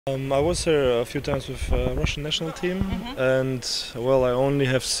I was here a few times with Russian national team, and well, I only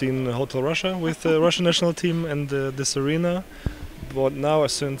have seen Hotel Russia with the Russian national team and this arena. But now,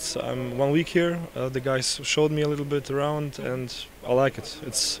 since I'm 1 week here, the guys showed me a little bit around, and I like it.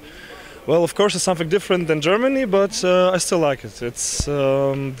 It's well, of course, it's something different than Germany, but I still like it. It's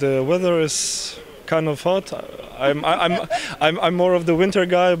the weather is kind of hot. I'm more of the winter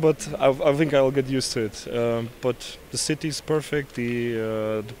guy, but I think I'll get used to it. But the city is perfect.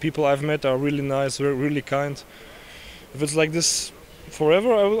 The people I've met are really nice, really kind. If it's like this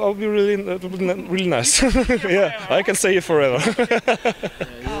forever, I'll be really nice. Yeah, I can say it forever.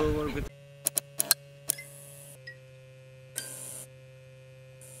 You will work with